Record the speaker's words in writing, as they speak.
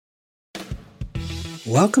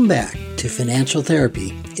Welcome back to Financial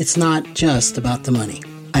Therapy. It's not just about the money.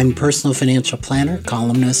 I'm personal financial planner,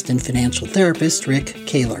 columnist, and financial therapist Rick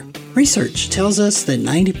Kaler. Research tells us that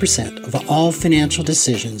 90% of all financial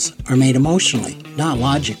decisions are made emotionally, not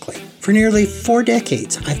logically. For nearly 4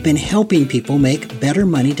 decades, I've been helping people make better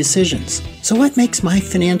money decisions. So what makes my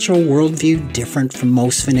financial worldview different from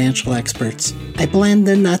most financial experts? I blend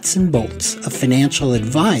the nuts and bolts of financial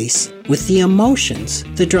advice with the emotions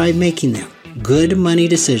that drive making them. Good money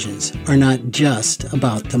decisions are not just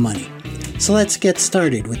about the money. So let's get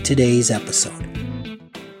started with today's episode.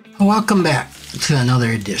 Welcome back to another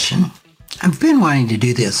edition. I've been wanting to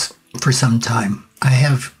do this for some time. I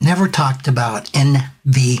have never talked about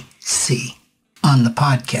NVC on the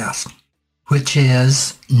podcast, which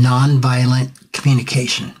is nonviolent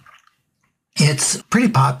communication. It's pretty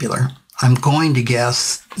popular. I'm going to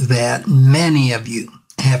guess that many of you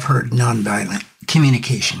have heard nonviolent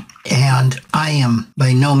communication, and I am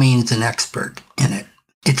by no means an expert in it.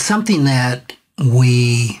 It's something that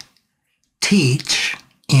we teach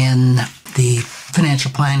in the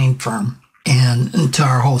financial planning firm and to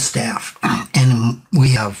our whole staff. And we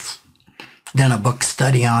have done a book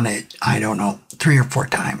study on it, 3 or 4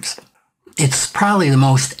 times. It's probably the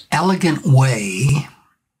most elegant way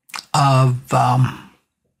of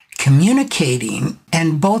communicating,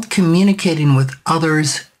 and both communicating with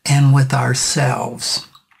others and with ourselves,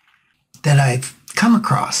 that I've come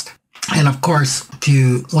across. And of course, if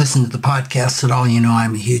you listen to the podcast at all, you know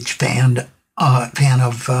I'm a huge fan of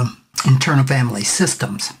internal family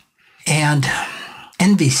systems. And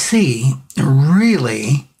NVC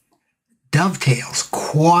really dovetails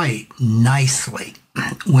quite nicely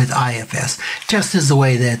with IFS, just as the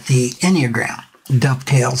way that the Enneagram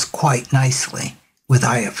dovetails quite nicely with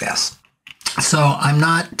IFS. So I'm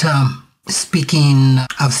not speaking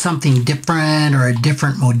of something different or a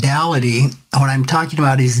different modality. What I'm talking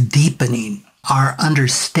about is deepening our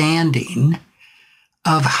understanding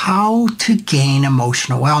of how to gain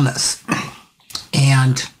emotional wellness.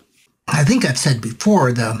 And I think I've said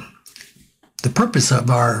before, the purpose of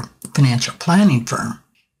our financial planning firm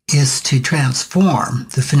is to transform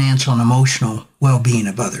the financial and emotional well-being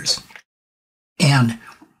of others. And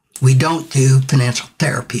we don't do financial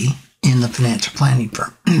therapy in the financial planning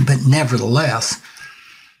firm, but nevertheless,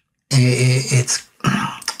 it's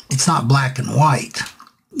not black and white.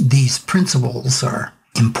 These principles are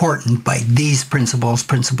important. By these principles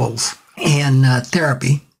in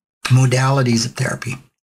therapy, modalities of therapy,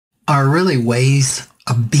 are really ways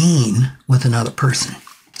of being with another person.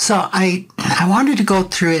 So I wanted to go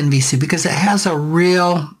through NVC because it has a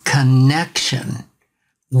real connection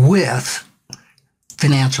with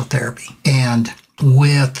financial therapy and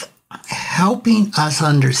with helping us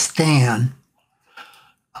understand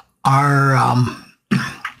our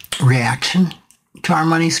reaction to our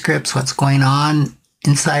money scripts, what's going on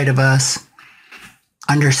inside of us,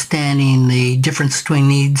 understanding the difference between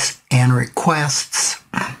needs and requests,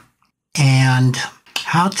 and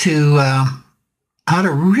how to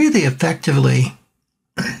really effectively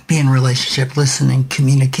be in relationship, listen, and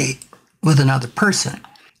communicate with another person.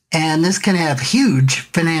 And this can have huge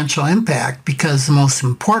financial impact because the most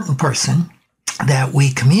important person that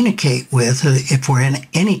we communicate with, if we're in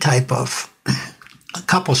any type of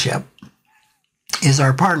coupleship, is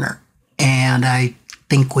our partner. And I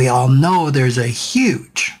think we all know there's a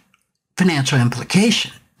huge financial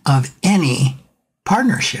implication of any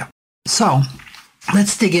partnership. So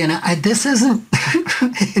let's dig in. This isn't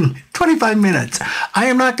in 25 minutes. I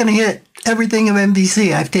am not going to hit everything of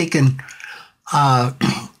NVC. I've taken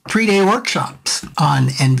 3-day workshops on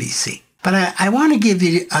NVC, but I want to give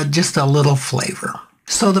you just a little flavor.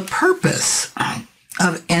 So the purpose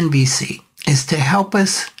of NVC is to help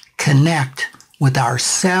us connect with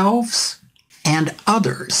ourselves and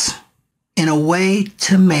others in a way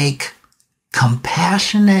to make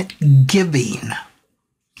compassionate giving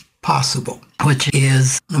possible, which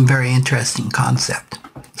is a very interesting concept.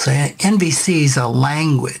 So NVC is a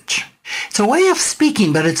language. It's a way of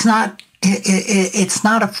speaking, but it's not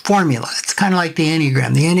a formula. It's kind of like the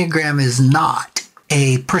Enneagram. The Enneagram is not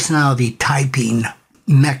a personality typing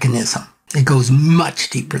mechanism. It goes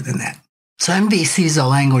much deeper than that. So NVC is a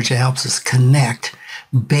language that helps us connect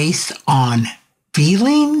based on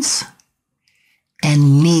feelings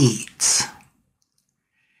and needs.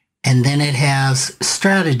 And then it has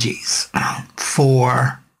strategies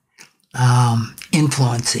for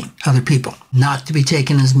influencing other people, not to be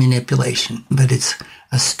taken as manipulation, but it's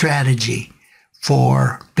a strategy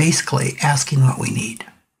for basically asking what we need.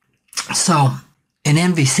 So in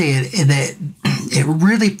NVC, it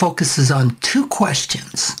really focuses on 2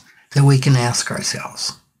 questions that we can ask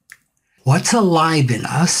ourselves. What's alive in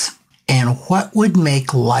us, and what would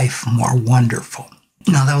make life more wonderful?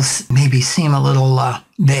 Now, those maybe seem a little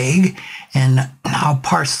vague, and I'll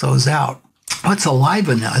parse those out. What's alive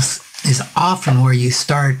in us is often where you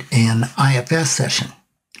start an IFS session.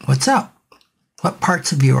 What's up? What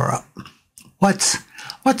parts of you are up? What's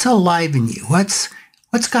alive in you? What's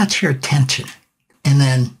got your attention? And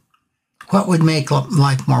then what would make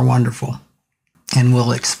life more wonderful? And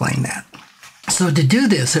we'll explain that. So to do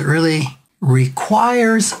this, it really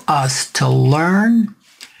requires us to learn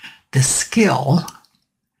the skill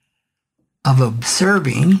of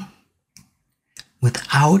observing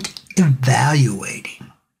without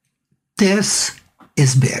evaluating. This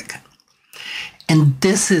is big. And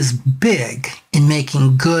this is big in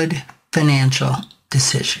making good financial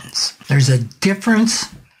decisions. There's a difference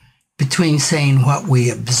between saying what we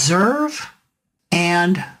observe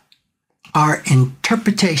and our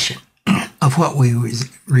interpretation of what we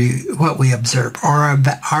observe, or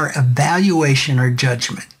our evaluation or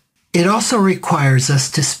judgment. It also requires us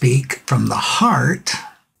to speak from the heart,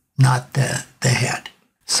 not the head.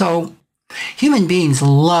 So human beings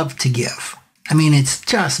love to give. I mean, it's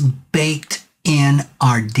just baked in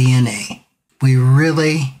our DNA. We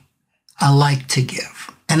really like to give.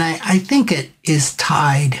 And I think it is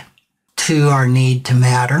tied to our need to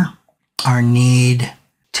matter, our need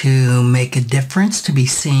to make a difference, to be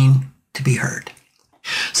seen, to be heard.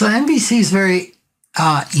 So NVC is very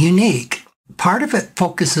unique. Part of it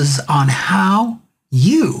focuses on how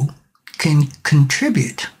you can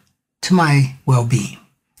contribute to my well-being,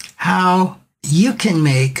 how you can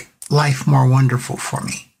make life more wonderful for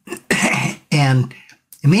me. And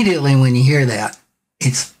immediately when you hear that,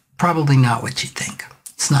 it's probably not what you think.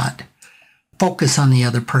 It's not focus on the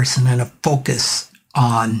other person and a focus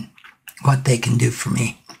on what they can do for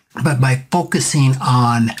me. But by focusing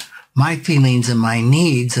on my feelings and my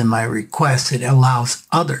needs and my requests, it allows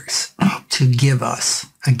others to give us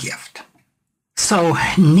a gift. So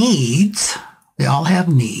needs, we all have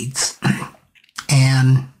needs,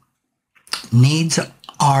 and needs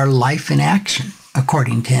are life in action,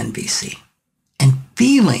 according to NVC. And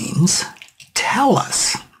feelings tell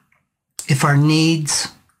us if our needs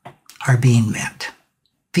are being met.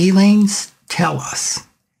 Feelings tell us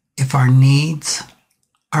if our needs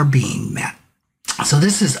are being met. So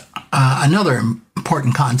this is another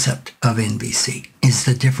important concept of NVC, is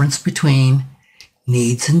the difference between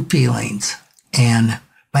needs and feelings. And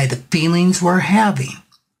by the feelings we're having,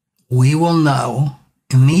 we will know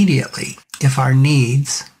immediately if our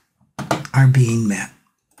needs are being met.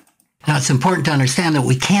 Now, it's important to understand that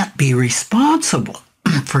we can't be responsible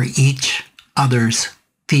for each other's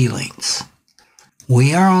feelings.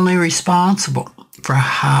 We are only responsible for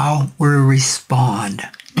how we respond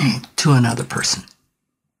to another person.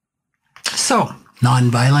 So,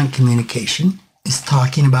 nonviolent communication is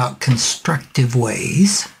talking about constructive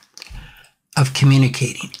ways of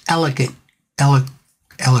communicating, eloquent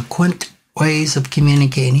ways of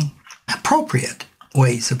communicating, appropriate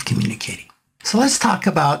ways of communicating. So let's talk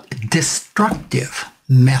about destructive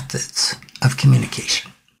methods of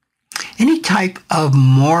communication. Any type of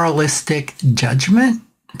moralistic judgment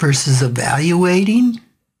versus evaluating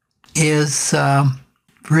is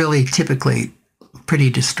really typically pretty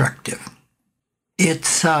destructive.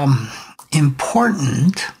 It's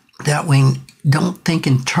important that we don't think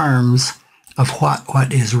in terms of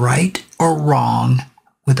what is right or wrong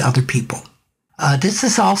with other people. This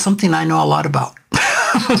is all something I know a lot about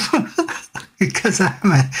because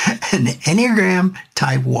I'm an Enneagram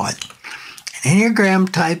Type 1.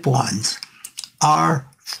 Enneagram Type 1s are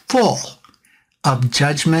full of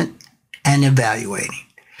judgment and evaluating.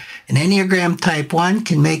 An Enneagram Type 1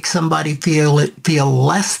 can make somebody feel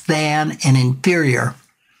less than and inferior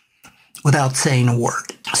without saying a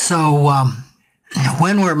word. So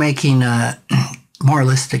when we're making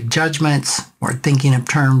moralistic judgments, we're thinking in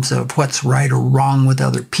terms of what's right or wrong with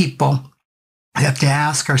other people, we have to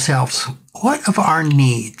ask ourselves, what of our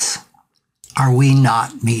needs are we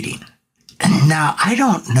not meeting? And now, I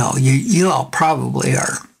don't know. You all probably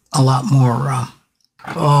are a lot more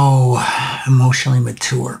emotionally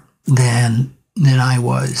mature than I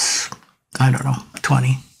was,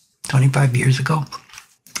 25 years ago.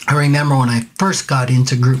 I remember when I first got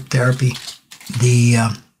into group therapy,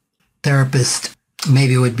 the therapist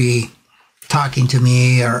maybe would be talking to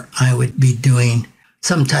me, or I would be doing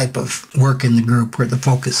some type of work in the group where the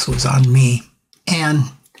focus was on me.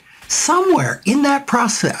 And somewhere in that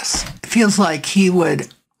process, it feels like he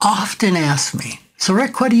would often ask me, "So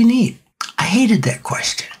Rick, what do you need?" I hated that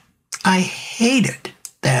question. I hated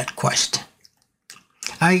that question.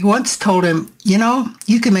 I once told him,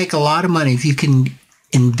 you can make a lot of money if you can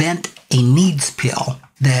invent a needs pill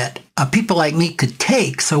that people like me could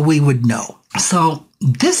take so we would know. So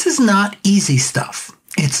this is not easy stuff.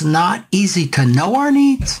 It's not easy to know our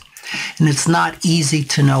needs, and it's not easy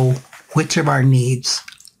to know which of our needs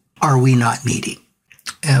are we not meeting.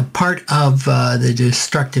 Part of the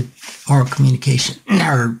destructive oral communication,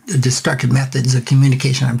 or destructive methods of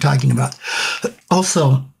communication I'm talking about,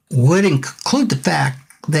 also would include the fact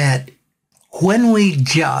that when we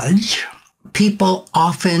judge, people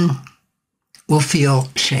often will feel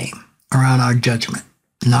shame around our judgment.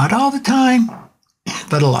 Not all the time,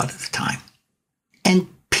 but a lot of the time. And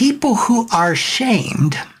people who are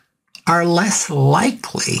shamed are less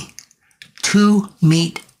likely to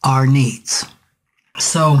meet our needs.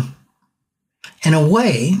 So, in a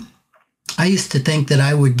way, I used to think that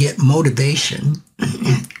I would get motivation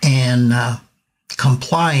and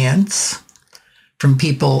compliance from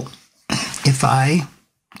people if I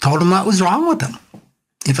told them what was wrong with them,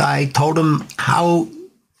 if I told them how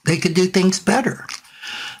they could do things better,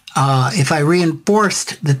 if I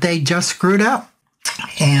reinforced that they just screwed up.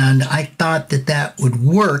 And I thought that that would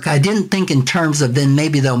work. I didn't think in terms of then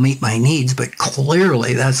maybe they'll meet my needs, but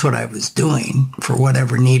clearly that's what I was doing for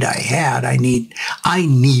whatever need I had. I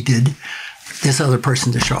needed this other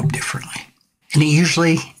person to show up differently. And it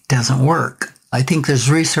usually doesn't work. I think there's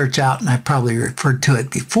research out, and I probably referred to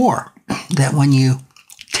it before, that when you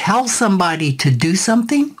tell somebody to do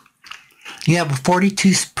something, you have a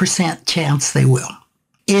 42% chance they will.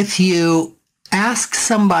 If you ask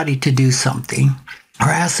somebody to do something, or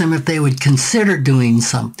ask them if they would consider doing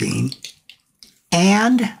something,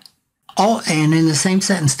 and in the same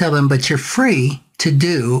sentence tell them, but you're free to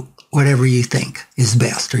do whatever you think is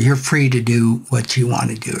best, or you're free to do what you want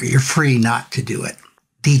to do, or you're free not to do it,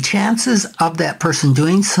 the chances of that person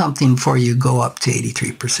doing something for you go up to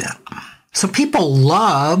 83%. So people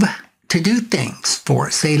love to do things for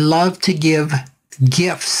us. They love to give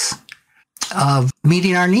gifts of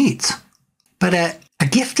meeting our needs. But a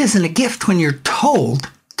gift isn't a gift when you're told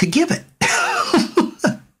to give it.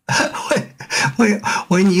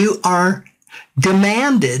 When you are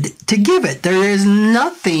demanded to give it, there is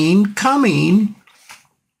nothing coming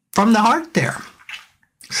from the heart there.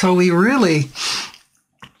 So we really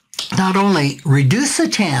not only reduce the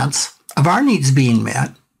chance of our needs being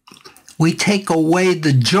met, we take away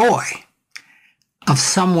the joy of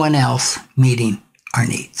someone else meeting our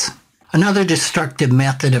needs. Another destructive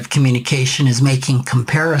method of communication is making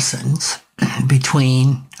comparisons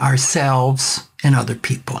between ourselves and other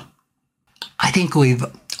people. I think we've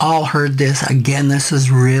all heard this. Again, this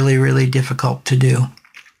is really, really difficult to do.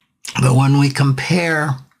 But when we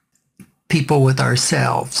compare people with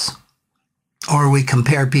ourselves, or we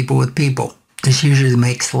compare people with people, this usually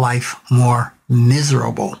makes life more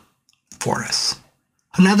miserable for us.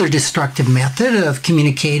 Another destructive method of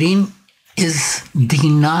communicating is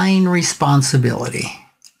denying responsibility.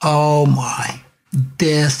 Oh my,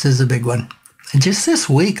 this is a big one. Just this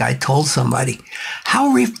week, I told somebody how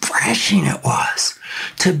refreshing it was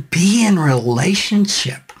to be in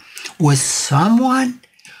relationship with someone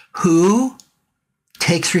who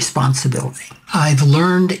takes responsibility. I've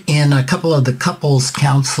learned in a couple of the couples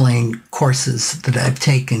counseling courses that I've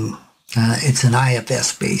taken, it's an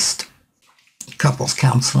IFS-based couples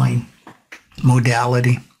counseling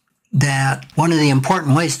modality, that one of the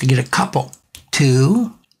important ways to get a couple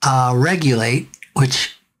to regulate,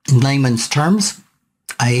 which in layman's terms,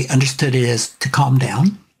 I understood it as to calm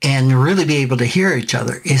down and really be able to hear each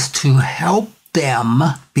other, is to help them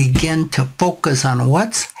begin to focus on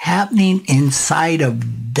what's happening inside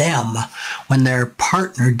of them when their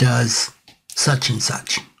partner does such and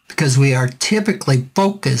such. Because we are typically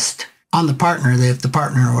focused on the partner, that if the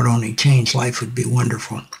partner would only change, life would be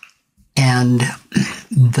wonderful. And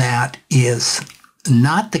that is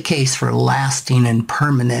not the case for lasting and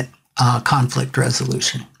permanent conflict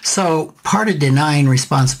resolution. So part of denying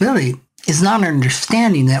responsibility is not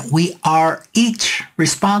understanding that we are each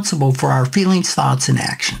responsible for our feelings, thoughts, and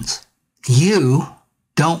actions. You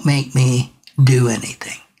don't make me do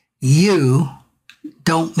anything. You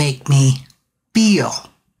don't make me feel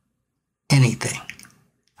anything.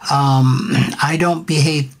 I don't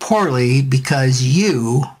behave poorly because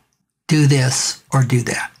you do this or do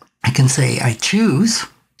that. I can say I choose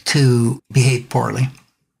to behave poorly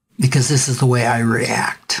because this is the way I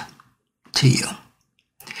react to you.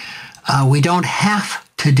 We don't have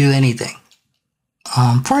to do anything.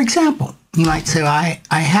 For example, you might say, I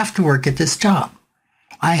have to work at this job.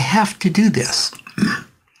 I have to do this.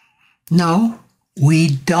 No, we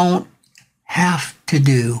don't have to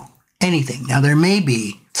do anything. Now, there may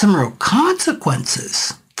be some real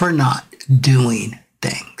consequences for not doing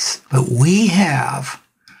things, but we have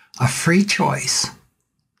a free choice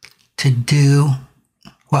to do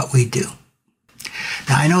what we do.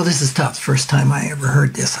 Now, I know this is tough. First time I ever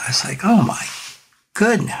heard this, I was like, oh my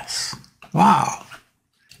goodness, wow.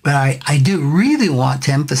 But I do really want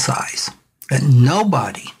to emphasize that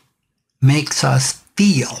nobody makes us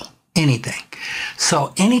feel anything.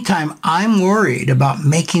 So anytime I'm worried about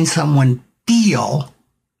making someone feel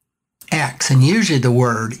X, and usually the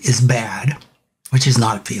word is bad, which is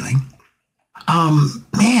not a feeling,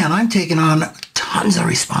 man, I'm taking on tons of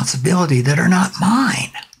responsibility that are not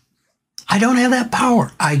mine. I don't have that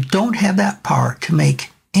power. I don't have that power to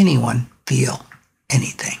make anyone feel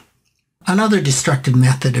anything. Another destructive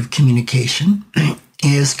method of communication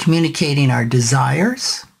is communicating our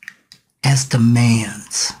desires as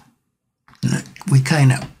demands. We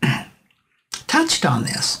kind of touched on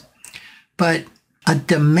this, but a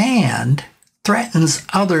demand threatens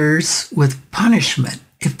others with punishment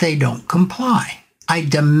if they don't comply. I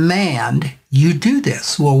demand you do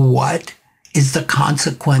this. Well, what is the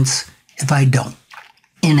consequence if I don't?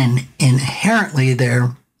 And inherently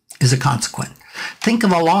there is a consequence. Think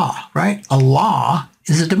of a law, right? A law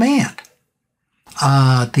is a demand.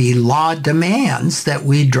 The law demands that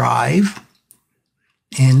we drive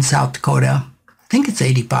in South Dakota, I think it's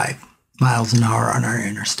 85 miles an hour on our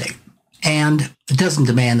interstate. And it doesn't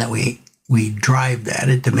demand that we drive that.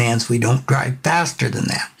 It demands we don't drive faster than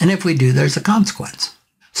that. And if we do, there's a consequence.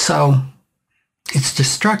 So it's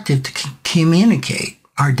destructive to communicate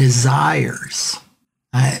our desires.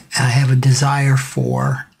 I have a desire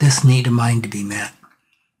for this need of mine to be met.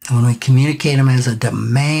 And when we communicate them as a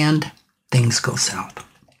demand, things go south.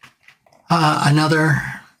 Another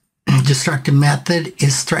destructive method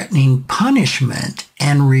is threatening punishment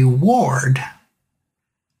and reward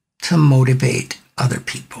to motivate other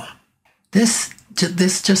people. This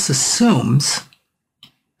just assumes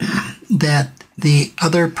that the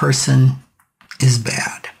other person is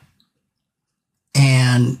bad.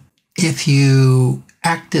 And if you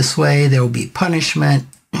act this way, there will be punishment,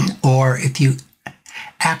 or if you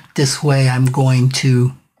act this way, I'm going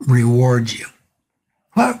to reward you.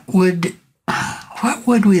 What would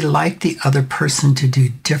we like the other person to do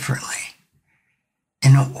differently?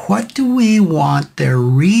 And what do we want their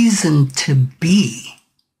reason to be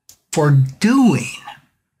for doing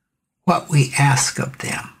what we ask of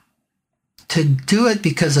them? To do it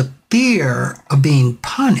because of fear of being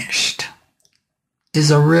punished is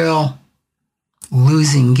a real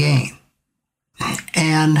losing game.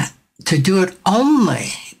 And to do it only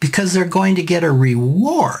because they're going to get a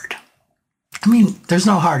reward. I mean, there's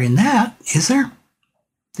no heart in that, is there?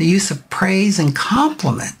 The use of praise and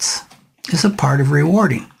compliments is a part of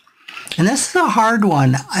rewarding. And this is a hard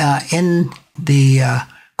one. In the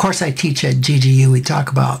course I teach at GGU, we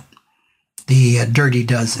talk about the Dirty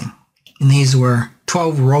Dozen. And these were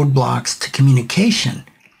 12 roadblocks to communication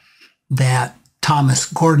that Thomas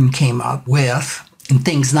Gordon came up with, and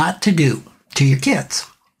things not to do to your kids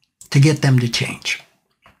to get them to change.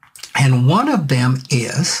 And one of them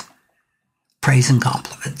is praise and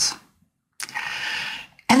compliments.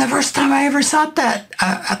 And the first time I ever saw that,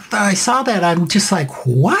 I'm just like,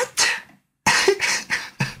 what?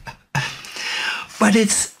 But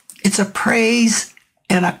it's a praise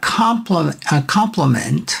and a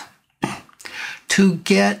compliment to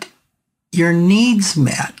get your needs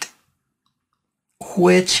met,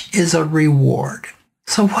 which is a reward.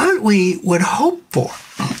 So what we would hope for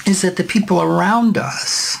is that the people around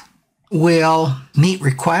us will meet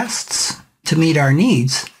requests to meet our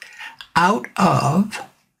needs out of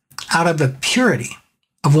a purity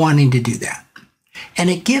of wanting to do that. And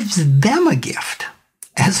it gives them a gift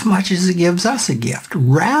as much as it gives us a gift,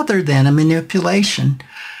 rather than a manipulation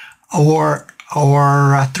or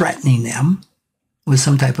threatening them with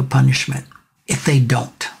some type of punishment if they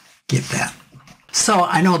don't get that. So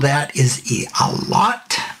I know that is a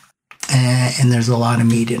lot, and there's a lot of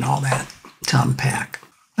meat in all that to unpack.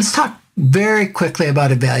 Let's talk very quickly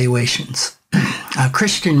about evaluations.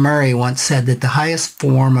 Christian Murray once said that the highest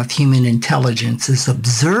form of human intelligence is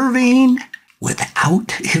observing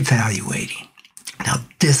without evaluating. Now,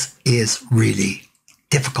 this is really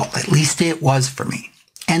difficult. At least it was for me,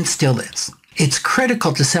 and still is. It's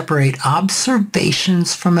critical to separate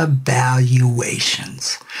observations from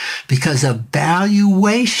evaluations, because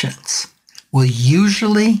evaluations will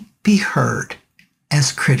usually be heard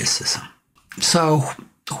as criticism. So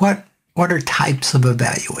what are types of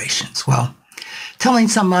evaluations? Well, telling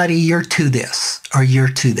somebody you're to this or you're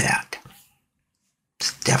to that.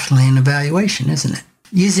 It's definitely an evaluation, isn't it?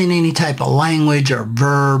 Using any type of language or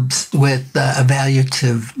verbs with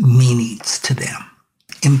evaluative meanings to them,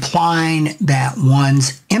 implying that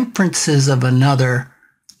one's inferences of another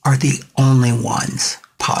are the only ones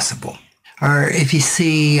possible. Or if you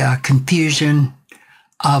see confusion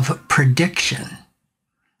of prediction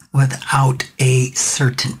without a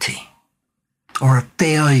certainty, or a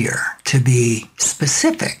failure to be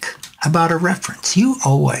specific about a reference, you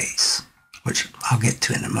always, which I'll get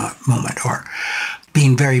to in a moment, or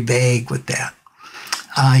being very vague with that.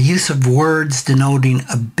 Use of words denoting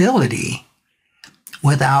ability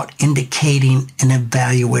without indicating an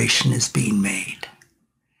evaluation is being made.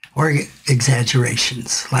 Or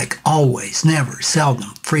exaggerations like always, never,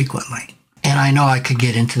 seldom, frequently. And I know I could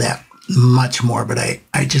get into that much more, but I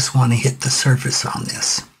just want to hit the surface on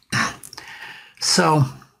this. So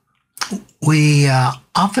we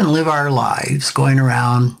often live our lives going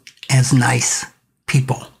around as nice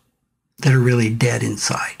people that are really dead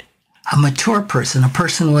inside. A mature person, a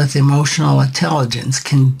person with emotional intelligence,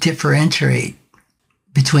 can differentiate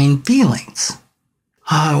between feelings.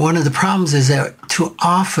 One of the problems is that too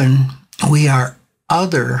often we are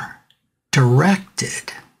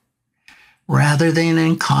other-directed rather than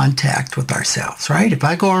in contact with ourselves, right? If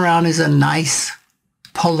I go around as a nice,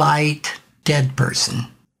 polite, dead person,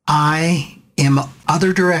 I am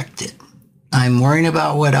other-directed. I'm worrying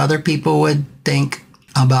about what other people would think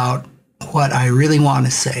about what I really want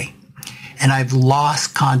to say. And I've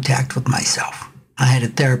lost contact with myself. I had a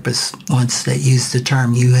therapist once that used the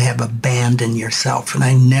term, you have abandoned yourself, and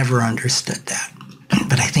I never understood that.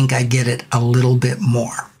 But I think I get it a little bit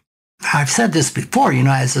more. I've said this before,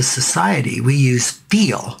 as a society, we use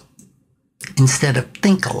feel instead of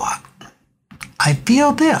think a lot. I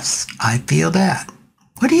feel this, I feel that.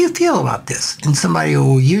 What do you feel about this? And somebody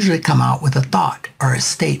will usually come out with a thought or a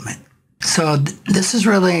statement. So this is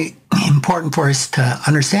really important for us to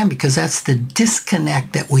understand, because that's the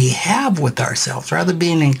disconnect that we have with ourselves. Rather than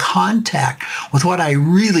being in contact with what I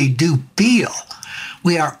really do feel,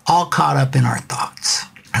 we are all caught up in our thoughts.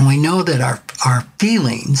 And we know that our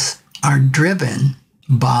feelings are driven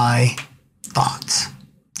by thoughts.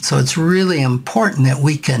 So it's really important that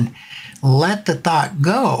we can let the thought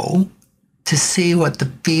go to see what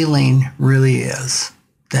the feeling really is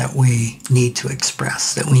that we need to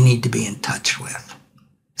express, that we need to be in touch with.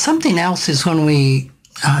 Something else is when we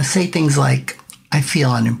say things like, I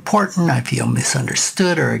feel unimportant, I feel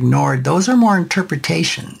misunderstood or ignored. Those are more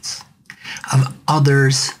interpretations of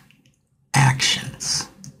others' actions.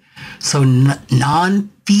 So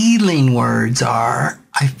non-feeling words are,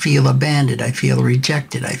 I feel abandoned, I feel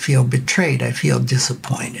rejected, I feel betrayed, I feel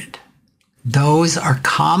disappointed. Those are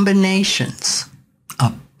combinations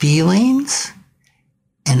of feelings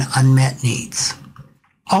and unmet needs.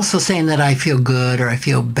 Also, saying that I feel good or I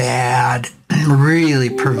feel bad really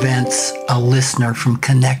prevents a listener from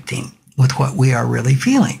connecting with what we are really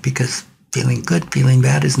feeling, because feeling good, feeling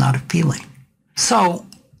bad is not a feeling. So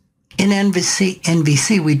in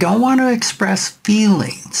NVC, we don't want to express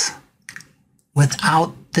feelings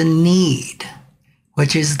without the need,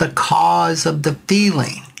 which is the cause of the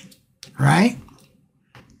feeling, right?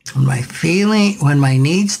 When my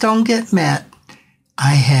needs don't get met,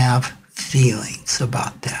 I have feelings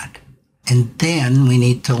about that. And then we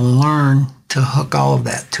need to learn to hook all of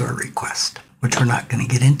that to a request, which we're not going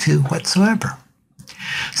to get into whatsoever.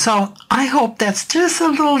 So I hope that's just a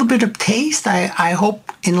little bit of taste. I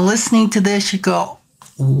hope in listening to this, you go,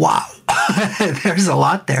 wow, there's a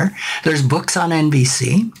lot there. There's books on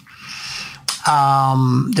NVC.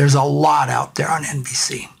 There's a lot out there on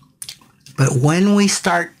NVC. But when we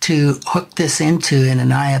start to hook this into in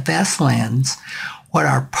an IFS lens, what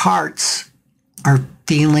our parts are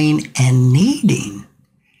feeling and needing,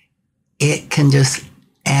 it can just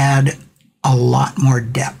add a lot more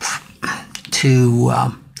depth to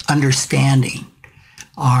understanding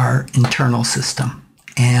our internal system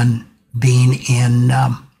and being in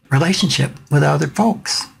relationship with other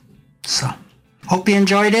folks. So, hope you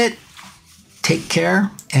enjoyed it. Take care,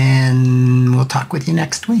 and we'll talk with you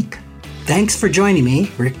next week. Thanks for joining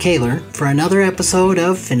me, Rick Kaler, for another episode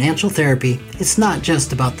of Financial Therapy. It's not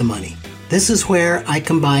just about the money. This is where I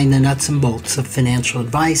combine the nuts and bolts of financial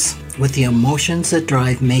advice with the emotions that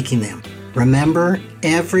drive making them. Remember,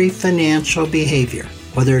 every financial behavior,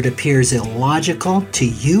 whether it appears illogical to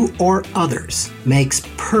you or others, makes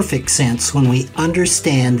perfect sense when we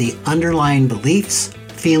understand the underlying beliefs,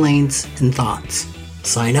 feelings, and thoughts.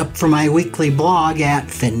 Sign up for my weekly blog at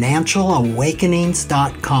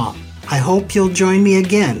financialawakenings.com. I hope you'll join me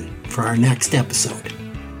again for our next episode.